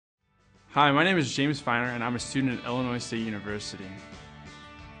Hi, my name is James Feiner, and I'm a student at Illinois State University.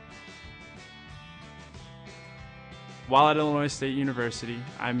 While at Illinois State University,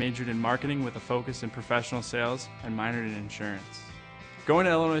 I majored in marketing with a focus in professional sales and minored in insurance. Going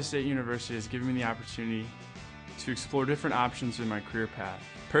to Illinois State University has given me the opportunity to explore different options in my career path.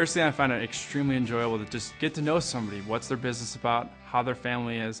 Personally, I find it extremely enjoyable to just get to know somebody, what's their business about, how their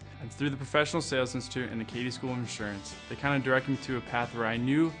family is, and through the Professional Sales Institute and the Katie School of Insurance, they kind of directed me to a path where I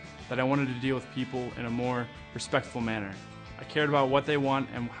knew that I wanted to deal with people in a more respectful manner. I cared about what they want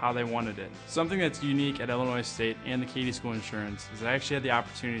and how they wanted it. Something that's unique at Illinois State and the Katie School of Insurance is I actually had the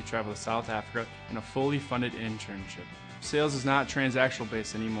opportunity to travel to South Africa in a fully funded internship. Sales is not transactional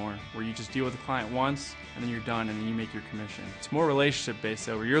based anymore, where you just deal with the client once and then you're done and then you make your commission. It's more relationship based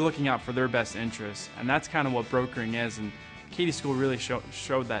though, where you're looking out for their best interests, and that's kind of what brokering is, and Katie School really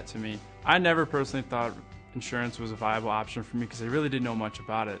showed that to me. I never personally thought insurance was a viable option for me because I really didn't know much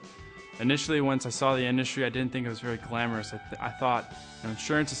about it. Initially, once I saw the industry, I didn't think it was very glamorous. I thought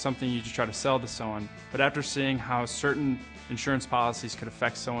insurance is something you just try to sell to someone, but after seeing how certain insurance policies could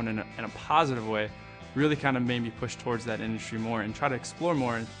affect someone in a positive way, really kind of made me push towards that industry more and try to explore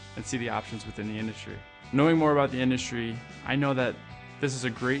more and see the options within the industry. Knowing more about the industry, I know that this is a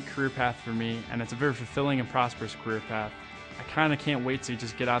great career path for me, and it's a very fulfilling and prosperous career path. I kind of can't wait to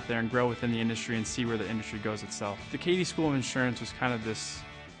just get out there and grow within the industry and see where the industry goes itself. The Katie School of Insurance was kind of this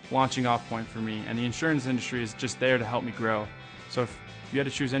launching off point for me, and the insurance industry is just there to help me grow. So if you had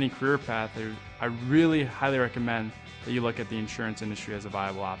to choose any career path, I really highly recommend that you look at the insurance industry as a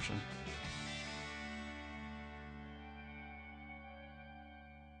viable option.